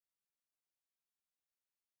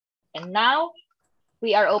And now,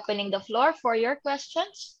 we are opening the floor for your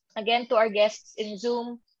questions. Again, to our guests in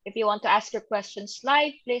Zoom, if you want to ask your questions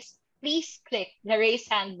live, please click the raise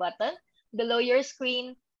hand button below your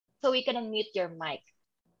screen so we can unmute your mic.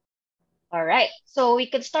 All right, so we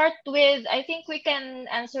can start with, I think we can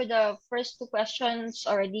answer the first two questions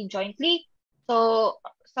already jointly. So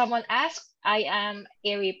someone asked, I am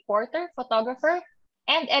a reporter, photographer,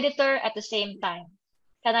 and editor at the same time.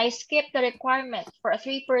 Can I skip the requirement for a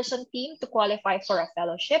 3-person team to qualify for a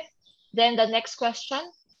fellowship? Then the next question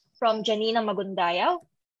from Janina Magundayaw.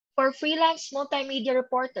 For freelance multimedia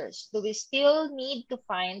reporters, do we still need to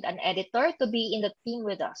find an editor to be in the team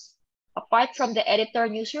with us? Apart from the editor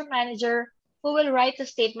newsroom manager who will write a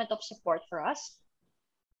statement of support for us.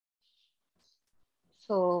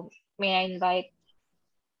 So may I invite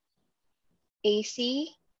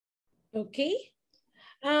AC? Okay.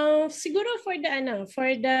 Siguro for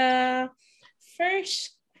the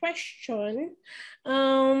first question,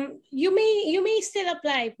 you may still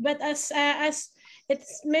apply, but as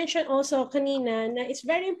it's mentioned also kanina, na it's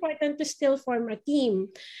very important to still form a team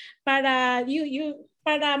para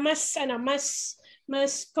para mas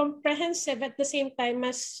comprehensive, at the same time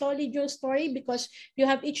mas solid yung story, because you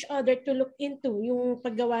have each other to look into yung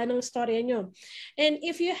paggawa ng storya nyo. And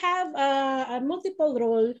if you have a multiple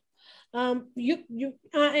role, and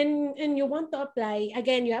you want to apply,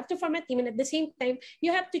 again, you have to form a team, and at the same time,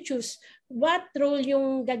 you have to choose what role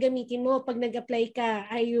yung gagamitin mo pag nag-apply ka.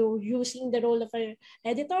 Are you using the role of an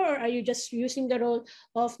editor, or are you just using the role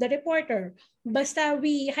of the reporter? Basta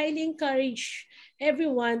we highly encourage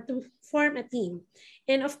everyone to form a team.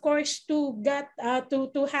 And of course, to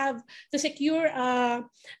secure a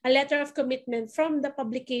letter of commitment from the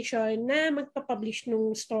publication na magpa-publish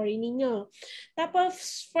nung story ninyo.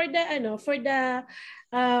 Tapos for the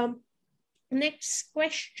next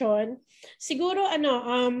question, siguro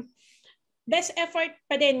best effort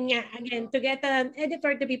pa din nga, again, to get an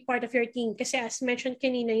editor to be part of your team. Kasi as mentioned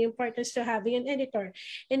kanina, yung importance to having an editor.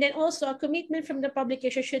 And then also, a commitment from the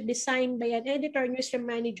publication should be signed by an editor, newsroom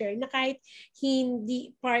manager, na kahit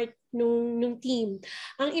hindi part nung team.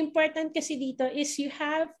 Ang important kasi dito is you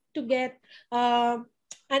have to get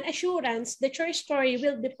an assurance that your story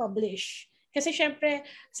will be published. Kasi syempre,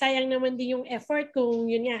 sayang naman din yung effort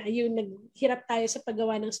kung yun nga, yung naghirap tayo sa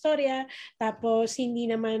paggawa ng storya, tapos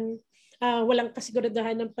hindi naman walang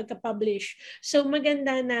kasiguraduhan ng pagka-publish. So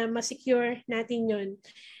maganda na ma-secure natin yun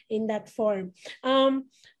in that form.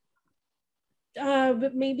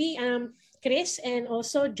 Maybe Chris and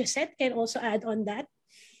also Josette can also add on that.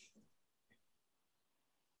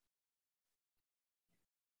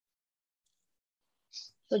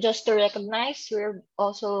 So just to recognize, we're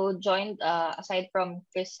also joined, aside from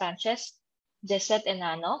Chris Sanchez, Josette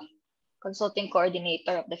Enano, Consulting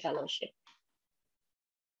Coordinator of the Fellowship.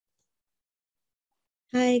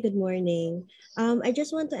 Hi, good morning. I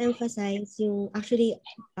just want to emphasize yung, actually,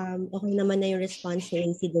 okay naman na yung response ni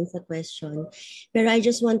AC dun sa question. Pero I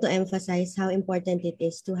just want to emphasize how important it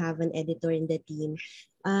is to have an editor in the team.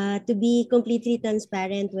 To be completely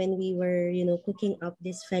transparent, when we were, cooking up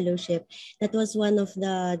this fellowship, that was one of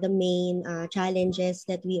the main challenges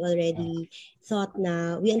that we already thought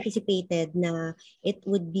na we anticipated na it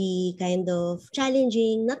would be kind of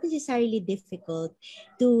challenging, not necessarily difficult,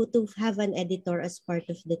 to have an editor as part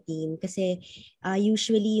of the team. Kasi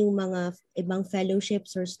usually yung mga ibang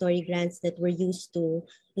fellowships or story grants that we're used to,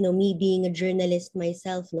 me being a journalist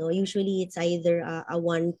myself, usually it's either a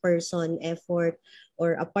one-person effort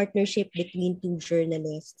or a partnership between two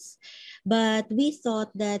journalists. But we thought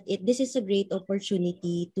that this is a great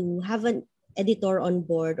opportunity to have an editor on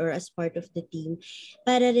board or as part of the team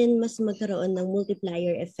para rin mas magkaroon ng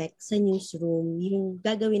multiplier effect sa newsroom yung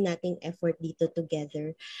gagawin nating effort dito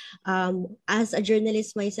together. As a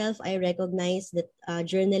journalist myself, I recognize that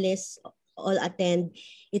journalists all attend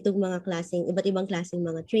itong mga iba't ibang klaseng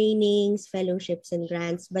mga trainings, fellowships, and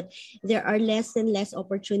grants, but there are less and less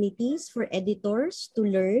opportunities for editors to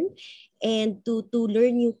learn and to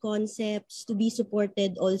learn new concepts, to be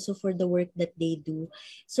supported also for the work that they do.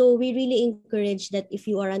 So we really encourage that if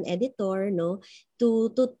you are an editor, to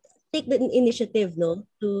take the initiative,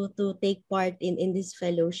 to take part in this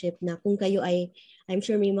fellowship, na kung kayo ay, I'm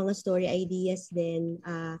sure may mga story ideas then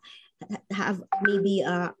have maybe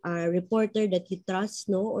a reporter that you trust,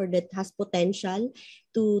 or that has potential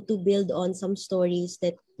to build on some stories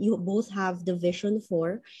that you both have the vision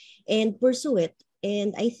for, and pursue it.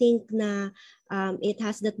 And I think na it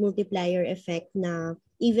has that multiplier effect na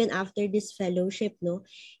even after this fellowship, yung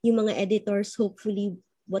mga editors, hopefully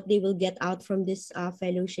what they will get out from this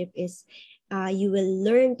fellowship is you will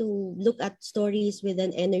learn to look at stories with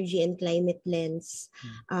an energy and climate lens,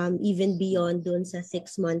 even beyond dun sa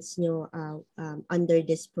 6 months nyo under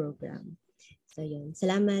this program. So yun.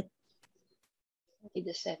 Salamat.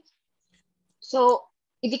 So,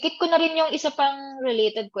 idikit ko na rin yung isa pang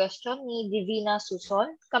related question ni Divina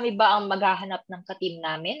Suson. Kami ba ang maghahanap ng ka-team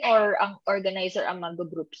namin or ang organizer ang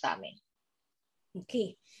mag-group sa amin?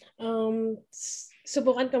 Okay.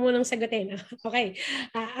 Subukan ko munang sagutin. Okay.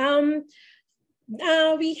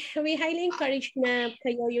 We highly encourage na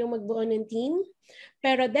kayo yung magbuo ng team.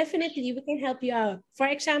 Pero definitely, we can help you out. For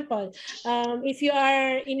example, if you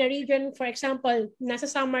are in a region, for example, nasa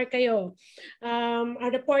summer kayo, a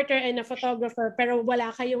reporter and a photographer, pero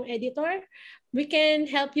wala kayong editor, we can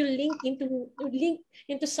help you link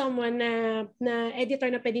into someone na editor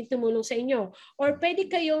na pwedeng tumulong sa inyo. Or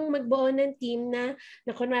pwede kayong magbuo ng team na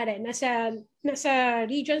kunwari, nasa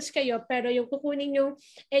regions kayo, pero yung kukunin yung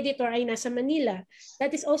editor ay nasa Manila.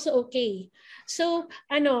 That is also okay. So,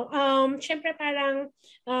 syempre parang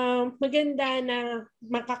maganda na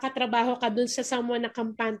makakatrabaho ka dun sa someone na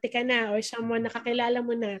kampante ka na or someone na kakilala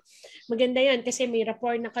mo na. Maganda yan kasi may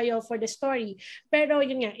rapport na kayo for the story. Pero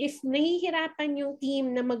yun nga, if nahihirapan yung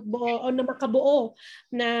team na magbuo o na makabuo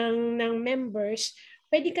ng members,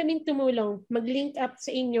 pwede kaming tumulong, mag-link up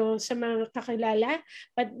sa inyo sa mga kakilala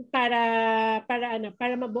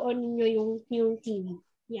para mabuo ninyo yung team.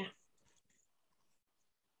 Yeah.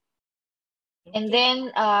 And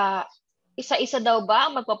then, isa-isa daw ba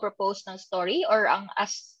ang magpo-propose ng story or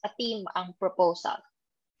as a team ang proposal?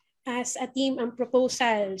 As a team ang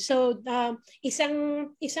proposal. So,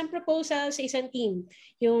 isang proposal sa isang team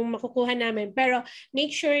yung makukuha namin. Pero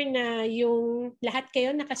make sure na yung lahat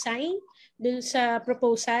kayo nakasign dun sa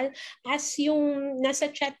proposal. As yung nasa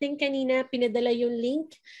chat din kanina, pinadala yung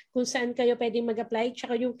link kung saan kayo pwedeng mag-apply.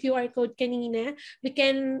 Tsaka yung QR code kanina, we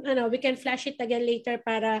can flash it again later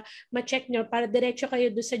para ma-check nyo, para diretso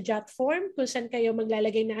kayo dun sa jot form kung saan kayo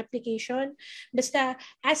maglalagay na application. Basta,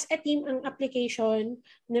 as a team ang application,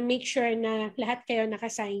 na make sure na lahat kayo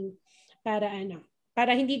nakasign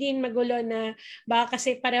para hindi din magulo na baka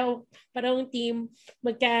kasi parang team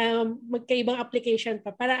magkaibang application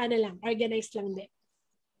pa para organized lang din.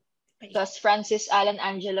 Okay. So as Francis Alan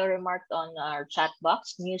Angelo remarked on our chat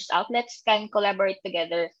box, news outlets can collaborate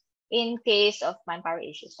together in case of manpower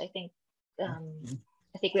issues. I think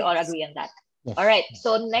we all agree on that. Yes. All right.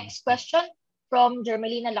 So next question from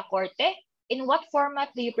Germelina Lacorte. In what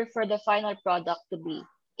format do you prefer the final product to be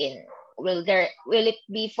in? Will it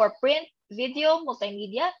be for print, video,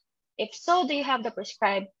 multimedia? If so, do you have the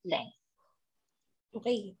prescribed length?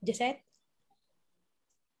 Okay, Gisette?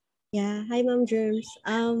 Yeah, hi Ma'am Germs.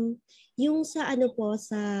 Yung sa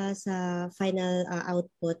sa final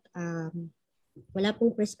output, wala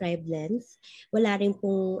pong prescribed length, wala rin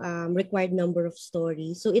pong required number of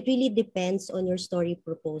stories. So it really depends on your story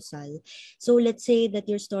proposal. So let's say that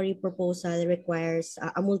your story proposal requires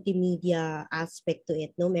a multimedia aspect to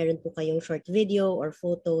it, no? Meron po kayong short video or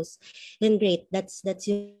photos, then great. That's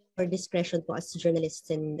your discretion po as journalists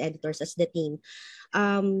and editors, as the team.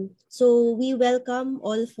 So we welcome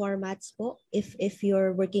all formats po. If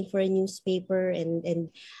you're working for a newspaper and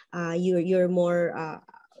you're more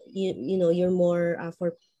you're more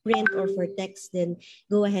for print or for text, then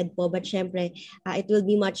go ahead po. But syempre, it will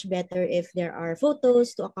be much better if there are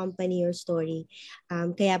photos to accompany your story.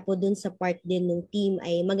 Kaya po dun sa part din ng team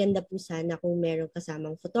ay maganda po sana kung meron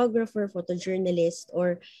kasamang photographer, photojournalist,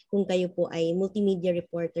 or kung kayo po ay multimedia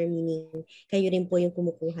reporter, meaning kayo rin po yung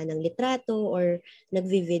kumukuha ng litrato or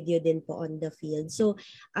nagvi-video din po on the field. So,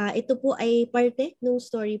 ito po ay parte ng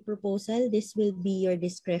story proposal. This will be your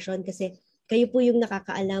discretion kasi kayo po yung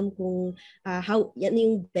nakakaalam kung yan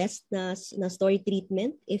yung best na story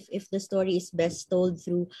treatment. If the story is best told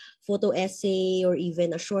through photo essay or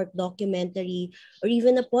even a short documentary or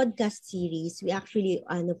even a podcast series, we actually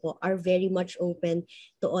are very much open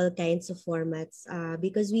to all kinds of formats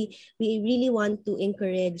because we really want to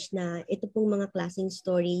encourage na ito pong mga klaseng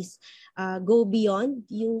stories go beyond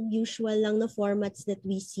yung usual lang na formats that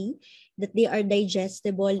we see, that they are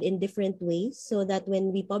digestible in different ways so that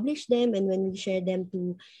when we publish them and when we share them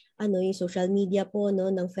to yung social media po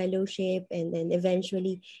ng fellowship and then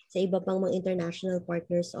eventually sa iba pang mga international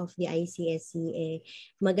partners of the ICSC,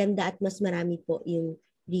 maganda at mas marami po yung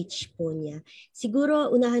reach po niya.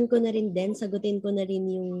 Siguro unahan ko na rin din, sagutin ko na rin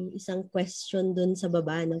yung isang question dun sa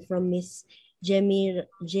baba from Miss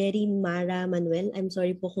Jerry Mara Manuel. I'm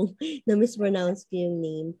sorry po kung na-mispronounce ko yung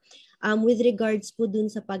name. With regards po dun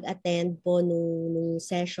sa pag-attend po nung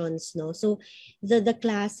sessions, no? So, the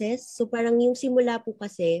classes, so parang yung simula po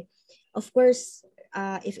kasi, of course,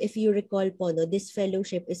 if you recall po, no, this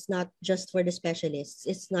fellowship is not just for the specialists.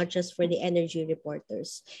 It's not just for the energy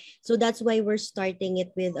reporters. So that's why we're starting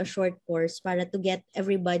it with a short course para to get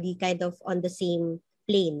everybody kind of on the same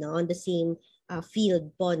plane, no, on the same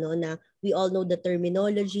field po, no, na we all know the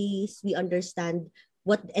terminologies, we understand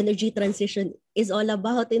what energy transition is all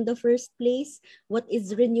about in the first place, what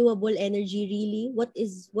is renewable energy really,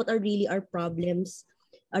 what are really our problems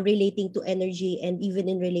relating to energy and even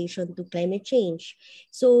in relation to climate change.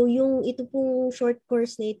 So yung ito pong short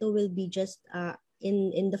course na ito will be just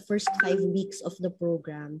in the first 5 weeks of the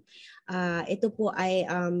program. Ito po ay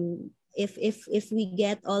if we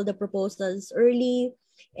get all the proposals early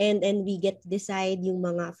and we get to decide yung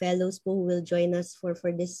mga fellows po who will join us for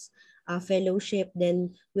this fellowship,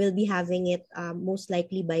 then we'll be having it most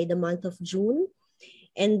likely by the month of June.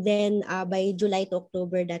 And then by July to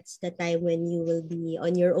October, that's the time when you will be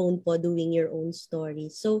on your own po doing your own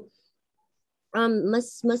story. So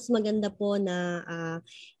mas maganda po na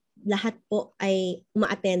lahat po ay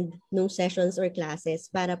ma-attend ng sessions or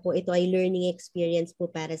classes para po ito ay learning experience po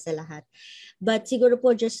para sa lahat. But siguro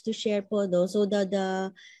po just to share po, no, so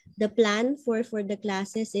the plan for the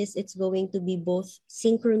classes is it's going to be both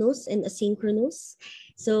synchronous and asynchronous.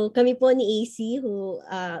 So kami po ni AC who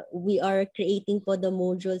we are creating po the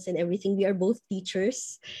modules and everything. We are both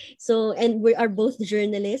teachers. So and we are both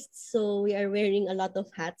journalists. So we are wearing a lot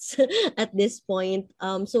of hats at this point.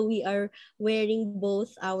 So we are wearing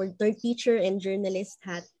both our third teacher and journalist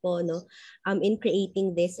hat po, no, in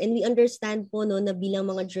creating this. And we understand po, no, na bilang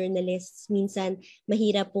mga journalists minsan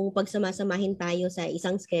mahirap pong pagsamasamahin tayo sa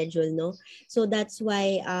isang schedule, no. So that's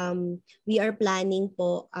why we are planning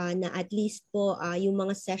po na at least po yung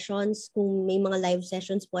mga sessions, kung may mga live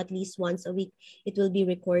sessions po at least once a week, it will be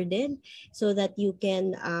recorded so that you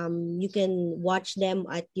can watch them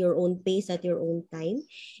at your own pace, at your own time.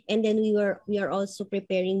 And then we are also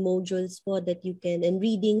preparing modules po that you can, and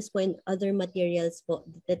readings po and other materials po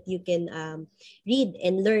that you can read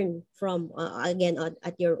and learn from again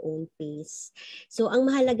at your own pace. So ang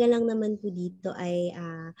mahalaga lang naman po dito ay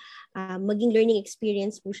maging learning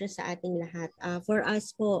experience po siya sa ating lahat. For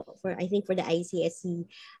us po, I think for the ICSC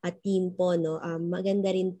team po, no, maganda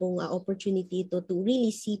rin pong opportunity to really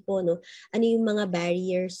see po, no, ano yung mga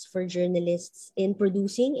barriers for journalists in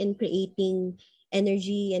producing and creating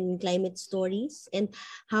energy and climate stories, and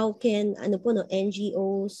how can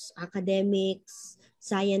NGOs, academics,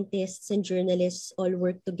 scientists, and journalists all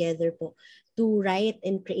work together po to write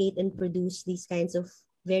and create and produce these kinds of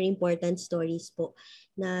very important stories po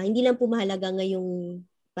na hindi lang po mahalaga ngayong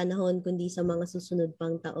panahon kundi sa mga susunod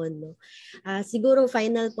pang taon, no. Siguro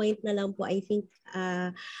final point na lang po, I think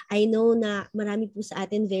I know na marami po sa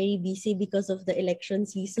atin very busy because of the election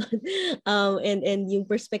season. And yung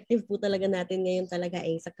perspective po talaga natin ngayon talaga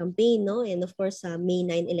ay sa campaign, no, and of course sa May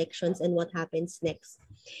 9 elections and what happens next.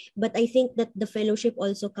 But I think that the fellowship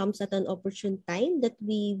also comes at an opportune time that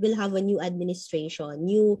we will have a new administration,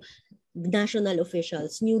 new national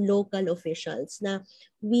officials, new local officials na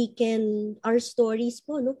our stories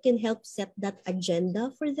po, no, can help set that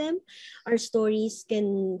agenda for them. Our stories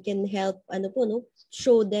can help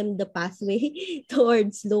show them the pathway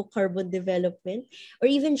towards low carbon development,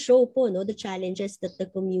 or even show po, no, the challenges that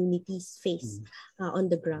the communities face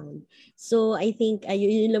on the ground. So I think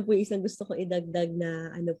yun lang po isang gusto ko idagdag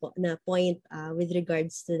na na point with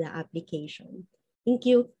regards to the application. Thank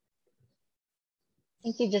you.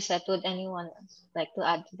 Thank you, Josette. Would anyone like to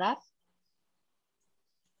add to that?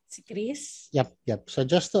 Si Chris? Yep. So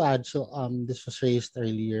just to add, so this was raised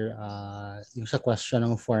earlier, yung sa question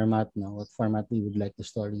ng format, no, what format we would like the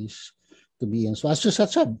stories to be in. So as Josette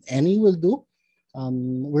said, any will do.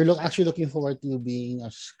 We're actually looking forward to you being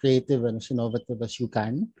as creative and as innovative as you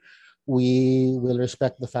can. We will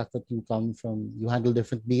respect the fact that you handle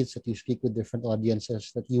different beats, that you speak with different audiences,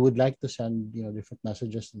 that you would like to send different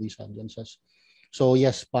messages to these audiences. So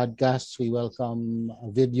yes, podcasts, we welcome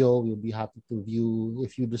a video. We'll be happy to view.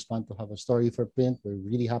 If you just want to have a story for print, we're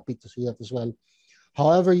really happy to see that as well.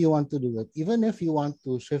 However you want to do it, even if you want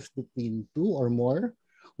to shift between 2 or more,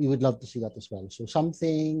 we would love to see that as well. So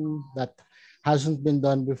something that hasn't been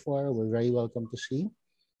done before, we're very welcome to see.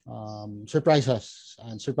 Surprise us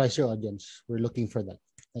and surprise your audience. We're looking for that.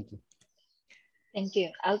 Thank you. Thank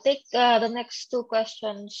you. I'll take the next 2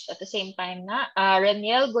 questions at the same time.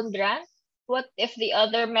 Reniel Gundran, what if the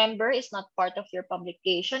other member is not part of your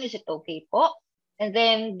publication? Is it okay po? And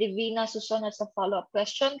then Divina Suson has a follow-up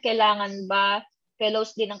question. Kailangan ba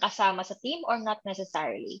fellows din ang kasama sa team or not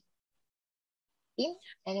necessarily? Team?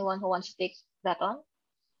 Anyone who wants to take that on?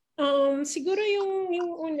 Siguro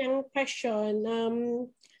yung unang question,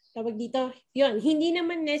 tawag dito, yun, hindi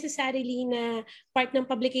naman necessarily na part ng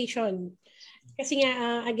publication. Kasi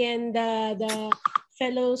nga, again, the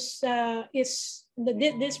fellows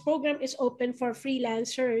this program is open for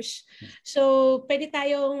freelancers. So, pwede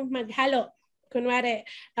tayong maghalo. Kunwari,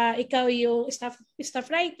 ikaw yung staff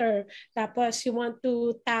writer, tapos you want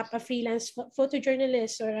to tap a freelance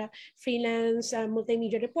photojournalist or a freelance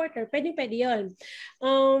multimedia reporter, pwede yun.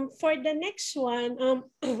 For the next one,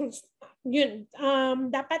 yun,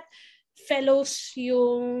 dapat fellows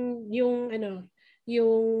yung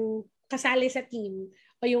kasali sa team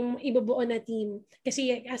o yung ibubuo na team.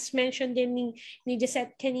 Kasi as mentioned din ni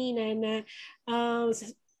Gisette kanina na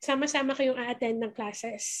sama-sama kayong a-attend ng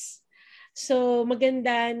classes. So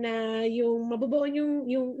maganda na yung mabubuo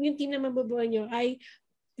yung team na mabubuo nyo ay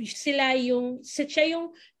siya yung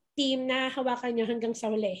team na hawakan nyo hanggang sa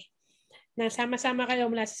huli. Na sama-sama kayo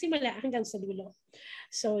mula sa simula hanggang sa dulo.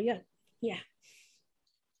 So yun. Yeah.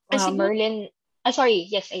 Merlin, sorry,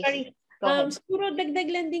 yes, AC. Sorry. Siguro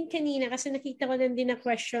dagdag lang din kanina kasi nakita ko lang din na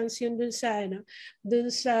questions yun dun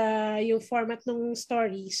sa yung format ng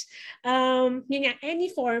stories. Yun nga,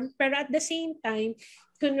 any form, pero at the same time,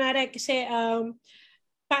 kunwari kasi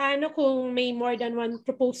paano kung may more than one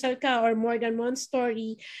proposal ka or more than one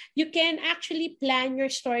story, you can actually plan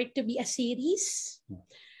your story to be a series.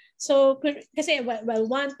 So, kasi,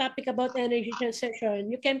 one topic about energy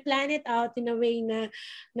transition, you can plan it out in a way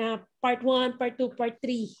na part 1, part 2, part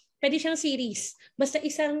 3. Pwede siyang series. Basta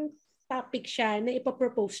isang topic siya na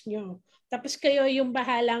ipapropose nyo. Tapos kayo yung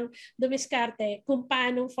bahalang dumiskarte kung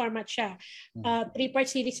paanong format siya. 3-part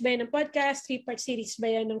series ba yan ng podcast? 3-part series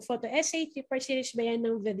ba yan ng photo essay? 3-part series ba yan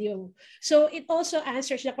ng video? So, it also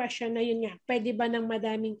answers the question na yun nga, pwede ba ng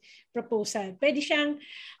madaming proposal? Pwede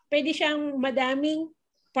siyang madaming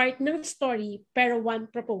part ng story pero one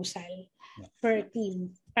proposal per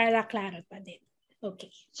team para klaro pa din. Okay.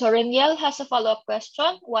 So Reniel has a follow-up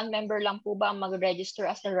question. One member lang po ba ang mag-register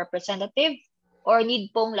as the representative or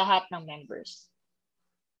need pong lahat ng members?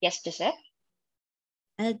 Yes, Gisette?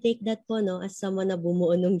 I'll take that po as someone na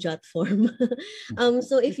bumuo ng jot form.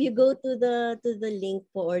 So if you go to the link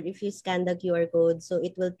po or if you scan the QR code, so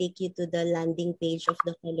it will take you to the landing page of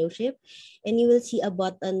the fellowship and you will see a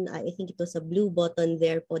button, I think it was a blue button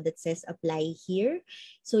there po that says apply here.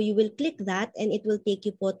 So you will click that and it will take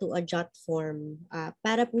you po to a jot form.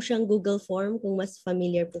 Para po siyang Google form kung mas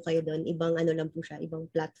familiar po kayo doon, ibang lang po siya, ibang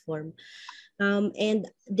platform. And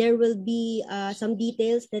there will be some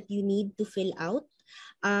details that you need to fill out.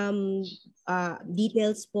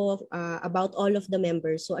 Details po about all of the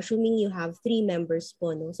members. So assuming you have 3 members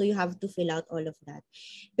po, so you have to fill out all of that.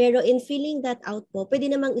 Pero in filling that out po,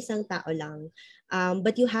 pwede namang isang tao lang.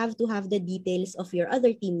 But you have to have the details of your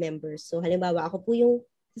other team members. So halimbawa, ako po yung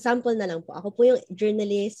sample na lang po. Ako po yung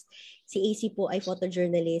journalist, si AC po ay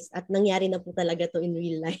photojournalist at nangyari na po talaga to in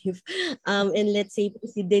real life. And let's say po,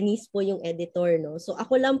 si Denise po yung editor, no? So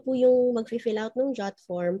ako lang po yung mag-fill out ng jot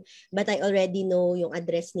form but I already know yung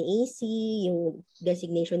address ni AC, yung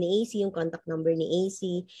designation ni AC, yung contact number ni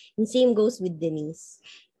AC. And same goes with Denise.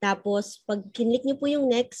 Tapos, pag kinlik nyo po yung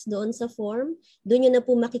next doon sa form, doon nyo na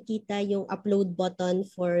po makikita yung upload button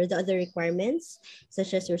for the other requirements,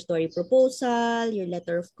 such as your story proposal, your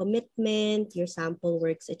letter of commitment, your sample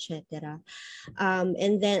works, etc.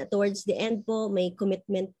 And then, towards the end po, may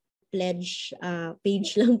commitment pledge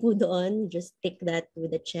page lang po doon. Just tick that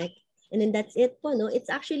with a check. And then that's it po, no?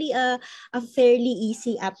 It's actually a fairly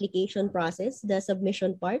easy application process, the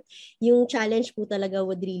submission part. Yung challenge po talaga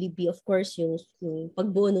would really be, of course, yung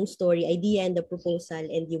pagbuo ng story idea and the proposal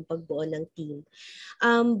and yung pagbuo ng team.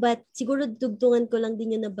 But siguro dugtungan ko lang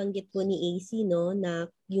din yung nabanggit po ni AC, no?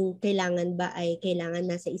 Na yung kailangan ba ay kailangan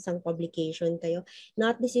nasa isang publication kayo.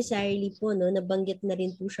 Not necessarily po, no? Nabanggit na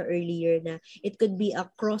rin po siya earlier na it could be a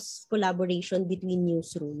cross collaboration between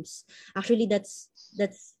newsrooms. Actually,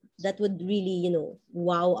 that would really,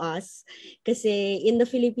 wow us. Kasi in the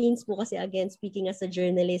Philippines po kasi, again, speaking as a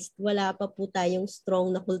journalist, wala pa po tayong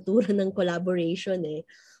strong na kultura ng collaboration eh.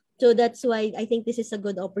 So that's why I think this is a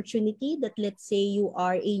good opportunity that let's say you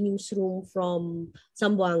are a newsroom from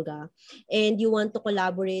Zamboanga and you want to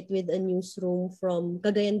collaborate with a newsroom from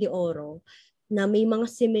Cagayan de Oro na may mga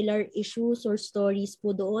similar issues or stories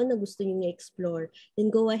po doon na gusto niyo i-explore, then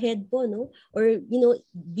go ahead po, no? Or,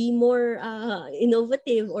 be more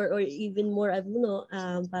innovative or even more,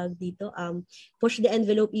 push the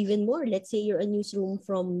envelope even more. Let's say you're a newsroom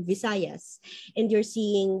from Visayas and you're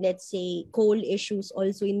seeing, let's say, coal issues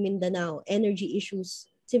also in Mindanao,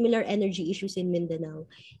 similar energy issues in Mindanao.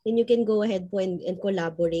 Then you can go ahead po and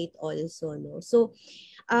collaborate also, no? So,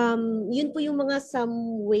 yun po yung mga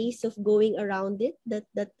some ways of going around it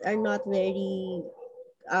that are not very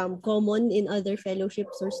common in other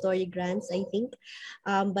fellowships or story grants, I think.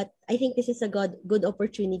 But I think this is a good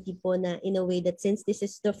opportunity po na in a way that since this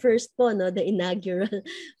is the first po, no, the inaugural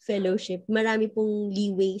fellowship, marami pong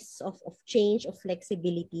leeways of change, of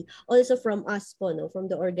flexibility, also from us po, no, from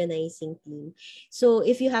the organizing team. So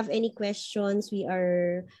if you have any questions, we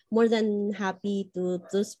are more than happy to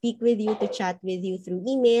speak with you, to chat with you through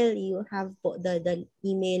email. You have po the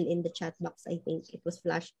email in the chat box. I think it was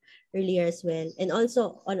flashed earlier as well. And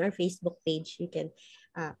also on our Facebook page, you can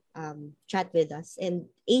chat with us. And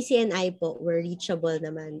AC and I po, we're reachable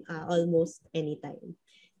naman almost anytime.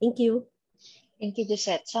 Thank you. Thank you,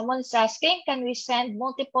 Gisette. Someone's asking, can we send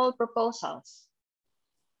multiple proposals?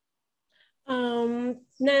 Parang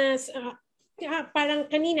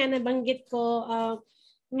kanina nabanggit ko,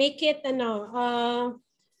 make it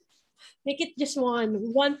just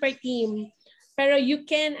one per team. Pero you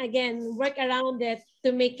can again work around it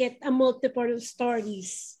to make it a multiple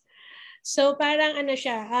stories. So parang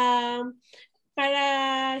siya,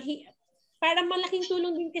 para malaking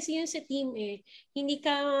tulong din kasi yun sa team eh. Hindi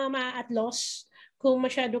ka ma-at loss kung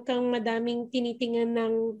masyado kang madaming tinitingnan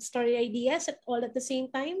ng story ideas all at the same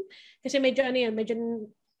time. Kasi medyo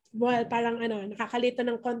parang nakakalito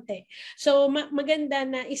ng konti. So maganda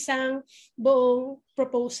na isang buong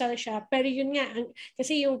proposal siya. Pero yun nga,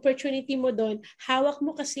 kasi yung opportunity mo doon, hawak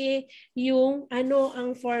mo kasi yung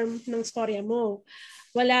ang form ng storya mo.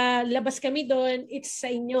 Wala, labas kami doon, it's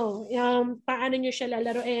sa inyo. Paano nyo siya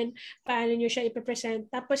lalaroin, paano nyo siya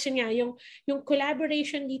ipapresent. Tapos yun nga, yung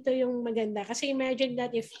collaboration dito yung maganda. Kasi imagine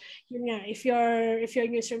that if your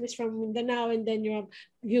newsroom is from Mindanao and then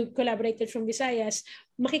you collaborated from Visayas,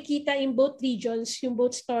 makikita in both regions yung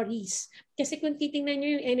both stories. Kasi kung titingnan nyo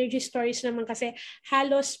yung energy stories naman kasi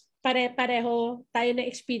halos pare-pareho tayo na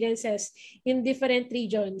experiences in different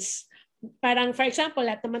regions. Parang for example,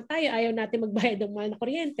 lahat naman tayo ayaw natin magbayad ng mahal na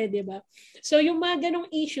kuryente, di ba? So yung mga ganong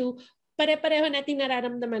issue, pare-pareho nating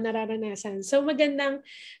nararanasan. So magandang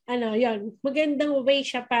magandang way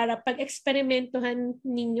siya para pag-eksperimentuhan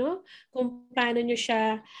ninyo kung paano nyo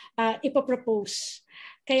siya ipopropose.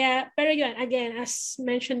 Kaya, pero yun, again, as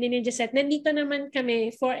mentioned din ni Gisette, nandito naman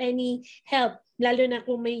kami for any help, lalo na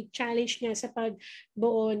kung may challenge nga sa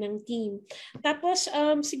pagbuo ng team. Tapos,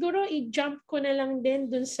 siguro i-jump ko na lang din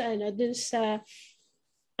dun sa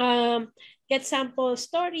get sample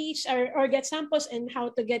stories or get samples and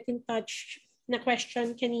how to get in touch na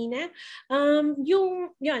question kanina.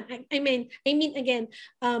 I mean again,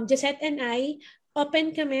 Gisette and I,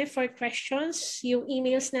 open kami for questions. Yung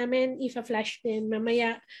emails namin, ifa-flash din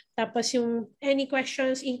mamaya. Tapos yung any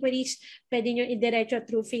questions, inquiries, pwede nyo idiretso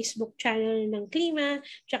through Facebook channel ng Klima,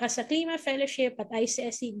 tsaka sa Klima Fellowship at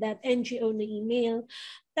icsc.ngo na email.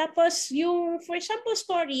 Tapos, yung for example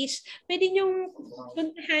stories, pwede nyo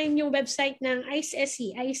puntahan yung website ng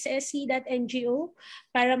ICSC, icsc.ngo,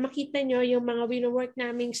 para makita nyo yung mga wino-work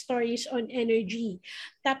naming stories on energy.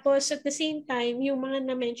 Tapos, at the same time, yung mga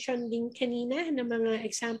na-mention din kanina na mga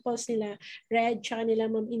examples nila Red, tsaka nila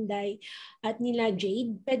Ma'am Inday, at nila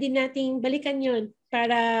Jade, pwede nating balikan yon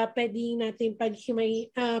para pwede natin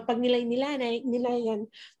nilayan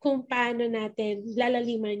kung paano natin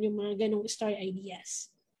lalaliman yung mga ganong story ideas.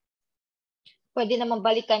 Pwede naman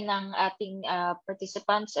balikan ng ating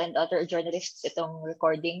participants and other journalists itong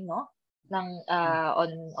recording, no?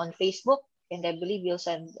 On Facebook, and I believe you'll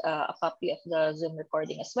send a copy of the Zoom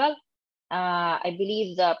recording as well. I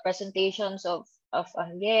believe the presentations of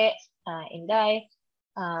Anye, Inday,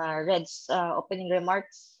 Red's opening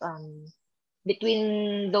remarks,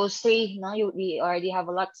 between those three, no, we already have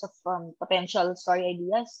lots of potential story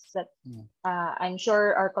ideas that I'm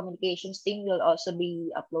sure our communications team will also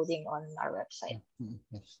be uploading on our website.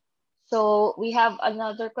 Yes. So we have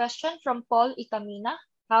another question from Paul Itamina.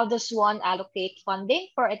 How does one allocate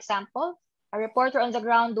funding? For example, a reporter on the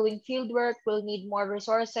ground doing field work will need more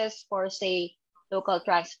resources for, say, local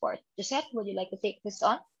transport. Gisette, would you like to take this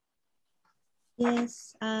on?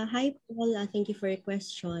 Yes. Hi, Paul. Thank you for your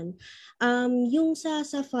question. Yung sa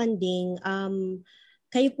funding,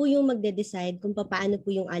 kayo po yung magde-decide kung paano po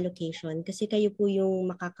yung allocation kasi kayo po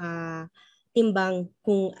yung makakatimbang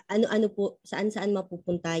kung ano po, saan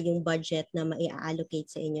mapupunta yung budget na mai-allocate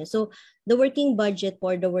sa inyo. So, the working budget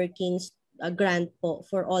for the working grant po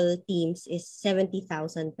for all teams is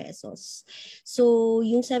 70,000 pesos. So,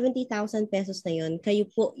 yung 70,000 pesos na yun, kayo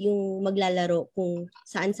po yung maglalaro kung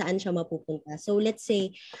saan siya mapupunta. So, let's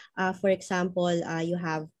say, for example, you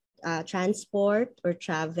have transport or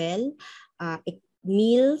travel,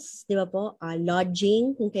 meals, di ba po?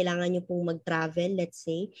 Lodging, kung kailangan nyo pong mag-travel, let's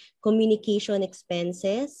say. Communication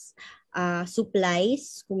expenses,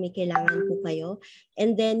 supplies kung may kailangan po kayo.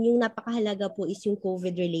 And then yung napakahalaga po is yung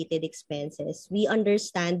COVID-related expenses. We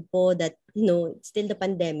understand po that, it's still the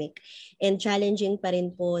pandemic and challenging pa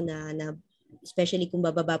rin po na especially kung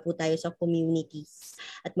bababa po tayo sa communities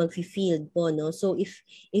at mag-field po, no? So if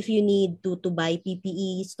you need to buy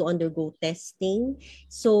PPEs, to undergo testing,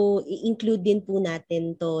 so include din po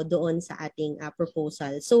natin to doon sa ating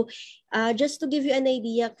proposal. So just to give you an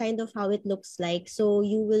idea kind of how it looks like, so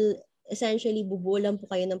you will essentially bubuo lang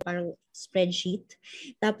po kayo ng parang spreadsheet.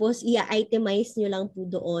 Tapos i-itemize nyo lang po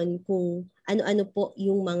doon kung ano-ano po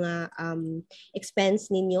yung mga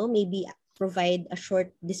expense ninyo. Maybe provide a short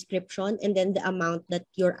description and then the amount that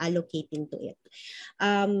you're allocating to it.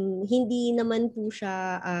 Hindi naman po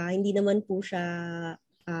siya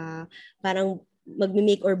parang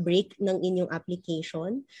mag-make or break ng inyong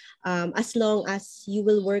application, as long as you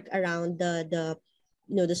will work around the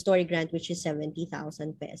story grant, which is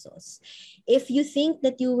 70,000 pesos. If you think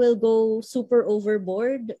that you will go super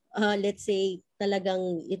overboard, let's say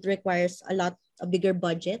talagang it requires a bigger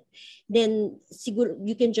budget, then siguro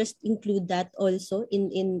you can just include that also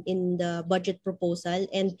in the budget proposal,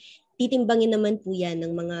 and titimbangin naman po yan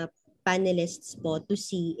ng mga panelists po to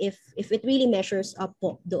see if it really measures up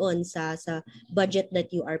po doon sa budget that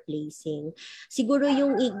you are placing. Siguro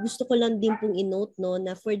yung gusto ko lang din pong i-note, no,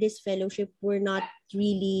 na for this fellowship, we're not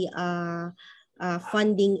really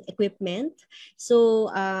funding equipment. So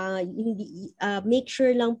make sure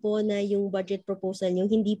lang po na yung budget proposal nyo,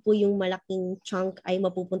 hindi po yung malaking chunk ay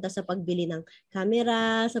mapupunta sa pagbili ng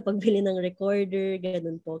camera, sa pagbili ng recorder,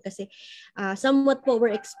 ganun po. Kasi somewhat po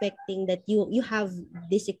we're expecting that you have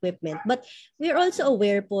this equipment. But we're also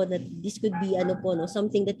aware po that this could be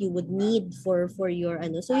something that you would need for your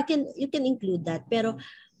so you can include that. Pero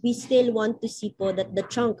we still want to see po that the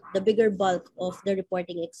bigger bulk of the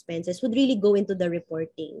reporting expenses would really go into the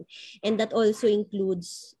reporting. And that also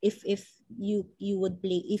includes if you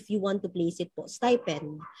want to place it po,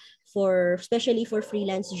 stipend especially for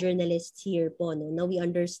freelance journalists here po, no. Now we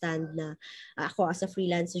understand na ako as a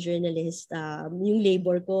freelance journalist, yung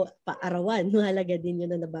labor ko paarawan, mahalaga din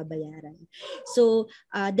yun na nababayaran. So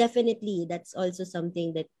definitely that's also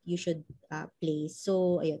something that you should place.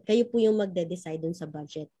 So ayun, kayo po yung magde-decide dun sa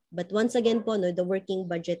budget. But once again po, no, the working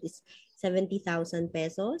budget is 70,000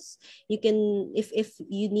 pesos. You can, if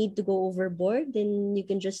you need to go overboard, then you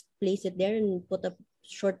can just place it there and put a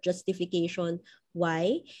short justification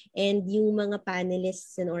why. And yung mga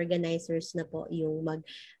panelists and organizers na po yung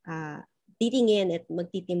titingin at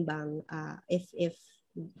magtitimbang if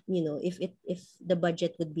the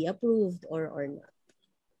budget would be approved or not.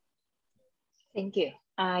 Thank you.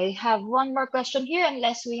 I have one more question here,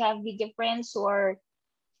 unless we have video friends who are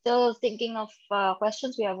still thinking of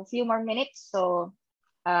questions. We have a few more minutes, so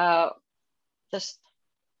just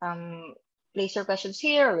place your questions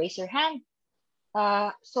here or raise your hand.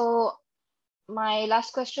 So my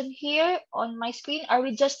last question here on my screen, are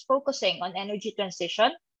we just focusing on energy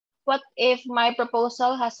transition? What if my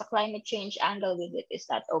proposal has a climate change angle with it? Is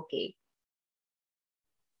that okay?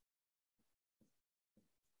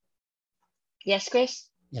 Yes, Chris?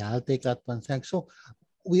 Yeah, I'll take that one. Thanks. So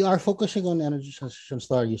we are focusing on energy transition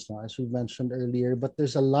stories now, as we mentioned earlier, but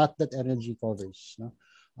there's a lot that energy covers. No?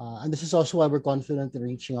 And this is also why we're confident in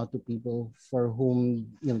reaching out to people for whom,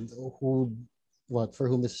 for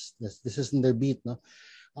whom this isn't their beat. No?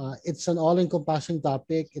 It's an all-encompassing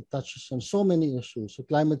topic. It touches on so many issues. So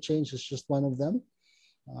climate change is just one of them.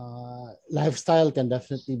 Lifestyle can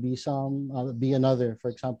definitely be another, for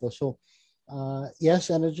example. So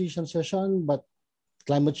yes, energy transition, but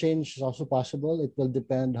climate change is also possible. It will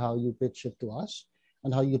depend how you pitch it to us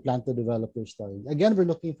and how you plan to develop your story. Again, we're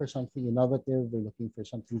looking for something innovative. We're looking for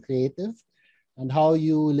something creative. And how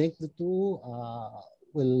you link the two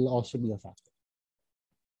will also be a factor.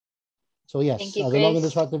 So yes, you, the long and the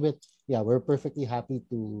short of it, yeah, we're perfectly happy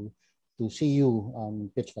to see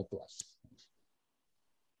you pitch that to us.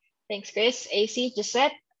 Thanks, Chris. AC,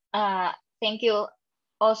 Gisette, thank you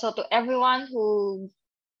also to everyone who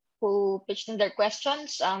pitched in their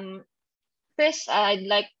questions. Chris, I'd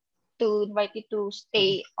like to invite you to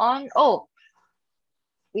stay on. Oh,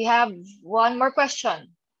 we have one more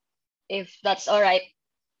question, if that's all right,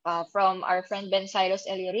 from our friend Ben Cyrus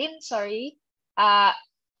Eliorin. Sorry.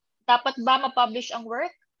 Dapat ba ma-publish ang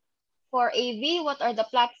work? For AV, what are the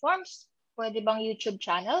platforms? Pwede bang YouTube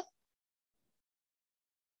channel?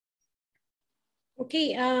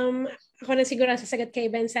 Okay, ako na siguro sasagot kay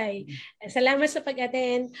Bensay. Salamat sa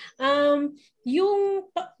pag-attend. Yung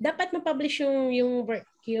dapat ma-publish yung work.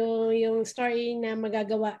 yung story na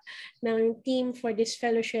magagawa ng team for this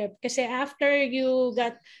fellowship. Kasi after you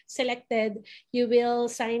got selected, you will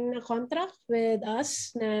sign a contract with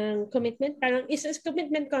us ng commitment. Parang is a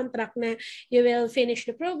commitment contract na you will finish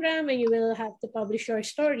the program and you will have to publish your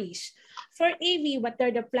stories. For AV, what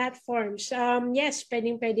are the platforms? Yes,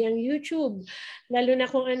 pwede ang YouTube. Lalo na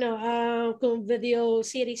kung kung video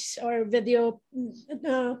series or video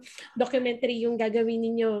documentary yung gagawin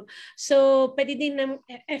ninyo. So, pwede din ng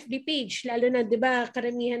FB page, lalo na, di ba,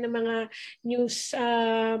 karamihan ng mga news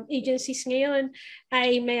agencies ngayon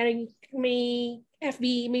ay may FB,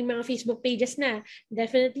 may mga Facebook pages na.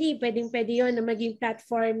 Definitely, pwede yun na maging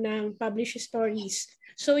platform ng publish stories.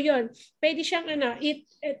 So yun, pwede siyang it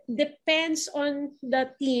depends on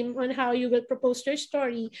the team on how you will propose your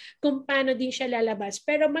story kung paano din siya lalabas.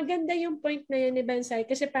 Pero maganda yung point na yun ni Bansay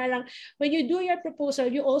kasi parang when you do your proposal,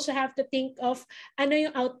 you also have to think of ano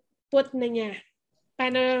yung output na niya.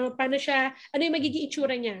 Paano siya, ano yung magiging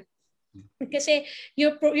itsura niya. Kasi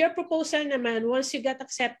your proposal naman, once you got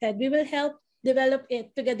accepted, we will help develop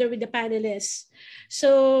it together with the panelists.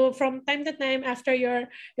 So from time to time after your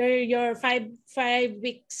 5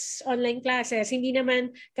 weeks online classes, hindi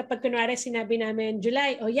naman kapag kunwari sinabi namin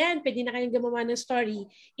July, yan, pwede na kayong gumawa ng story.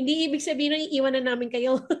 Hindi ibig sabihin na iiwan na namin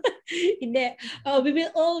kayo. Hindi. We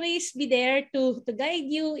will always be there to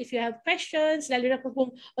guide you if you have questions, lalo na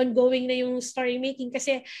kung ongoing na yung story making.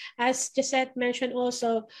 Kasi as Josette mentioned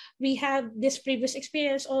also, we have this previous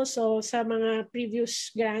experience also sa mga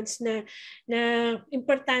previous grants na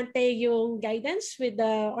importante yung guidance with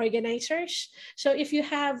the organizers. So if you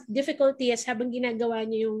have difficulties habang ginagawa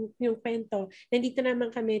niyo yung kwento, nandito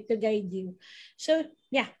naman kami to guide you. So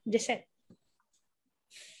yeah, Josette.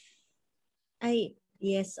 Ay,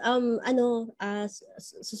 yes.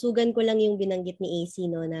 Susugan ko lang yung binanggit ni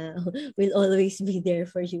AC, no, na will always be there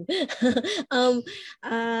for you.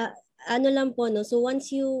 Ano lang po, no, so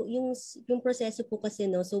once yung proseso po kasi,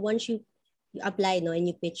 no, so once you apply, no,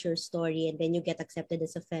 and you pitch your story and then you get accepted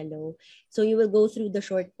as a fellow, so you will go through the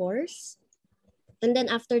short course. And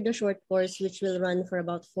then after the short course, which will run for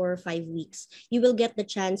about 4 or 5 weeks, you will get the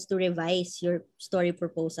chance to revise your story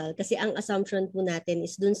proposal. Kasi ang assumption po natin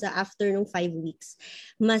is dun sa after ng 5 weeks,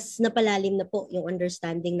 mas napalalim na po yung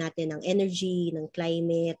understanding natin ng energy, ng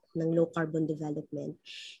climate, ng low carbon development.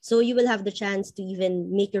 So you will have the chance to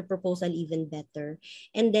even make your proposal even better.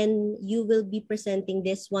 And then you will be presenting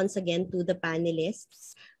this once again to the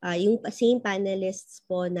panelists. Yung same panelists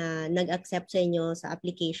po na nag-accept sa inyo sa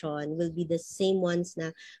application will be the same ones na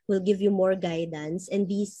will give you more guidance. And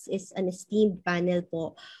this is an esteemed panel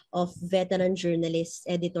po of veteran journalists,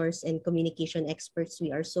 editors, and communication experts. We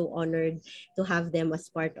are so honored to have them as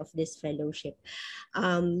part of this fellowship.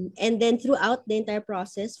 And then throughout the entire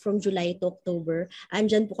process, from July to October,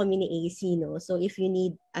 andyan po kami ni AC, no? So if you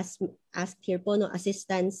need, as asked here po, no,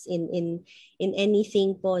 assistance in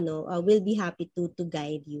anything po, no, we'll be happy to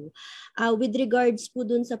guide you. With regards po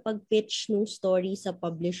dun sa pag-pitch ng story sa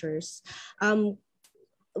publishers,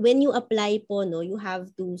 when you apply po, no, you have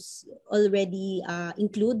to already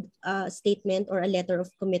include a statement or a letter of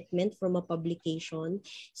commitment from a publication.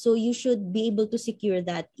 So you should be able to secure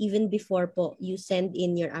that even before po you send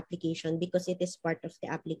in your application because it is part of the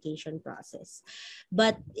application process.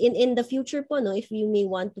 But in the future po, no, if you may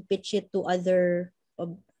want to pitch it to other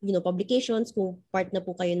publications, kung part na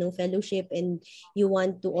po kayo ng fellowship and you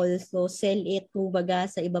want to also sell it kung baga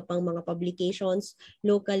sa iba pang mga publications,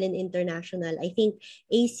 local and international, I think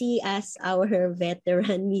AC as our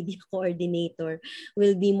veteran media coordinator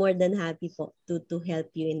will be more than happy po to help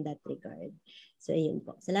you in that regard. So ayun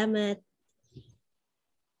po. Salamat.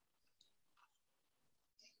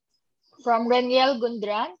 From Reniel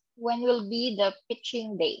Gundran, when will be the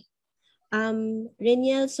pitching day?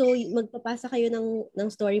 Reniel, so magpapasa kayo ng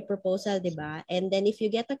story proposal, di ba? And then if you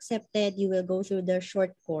get accepted, you will go through the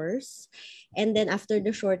short course. And then after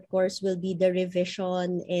the short course will be the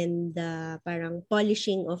revision and the parang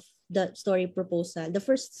polishing of the story proposal. The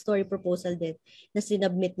first story proposal din na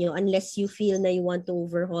sinubmit nyo unless you feel na you want to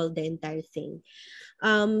overhaul the entire thing.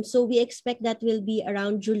 So we expect that will be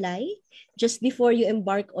around July, just before you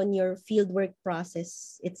embark on your fieldwork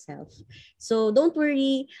process itself. So don't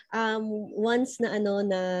worry, once na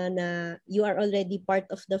you are already part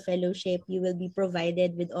of the fellowship, you will be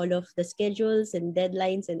provided with all of the schedules and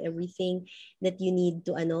deadlines and everything that you need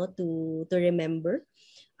to remember.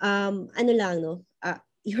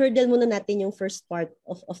 I-hurdle muna natin yung first part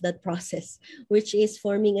of that process, which is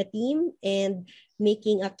forming a team and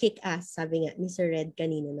making a kick-ass, sabi nga ni Sir Red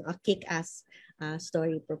kanina, no? A kick-ass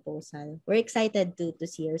story proposal. We're excited to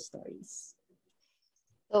see your stories.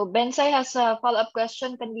 So Bensai has a follow-up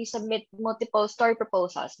question. Can we submit multiple story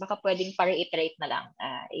proposals? Baka pwedeng pa-reiterate na lang,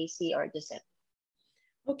 AC or Gisette.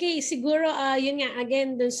 Okay, siguro yun nga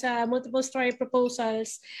again dun sa multiple story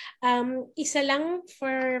proposals, isa lang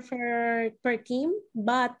for per team,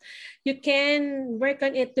 but you can work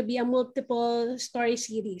on it to be a multiple story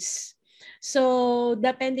series. So,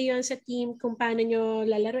 depende yon sa team kung paano nyo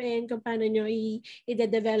lalaruin, kung paano nyo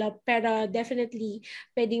i-develop. Pero definitely,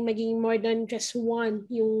 pwedeng maging more than just one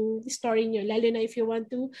yung story nyo. Lalo na if you want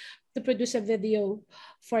to produce a video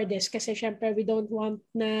for this. Kasi syempre, we don't want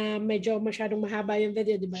na medyo masyadong mahaba yung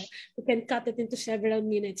video, di ba? We can cut it into several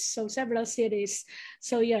minutes. So, several series.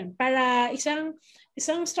 So, yun. Para isang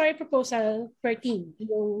story proposal per team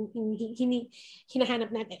yung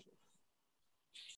hinahanap natin.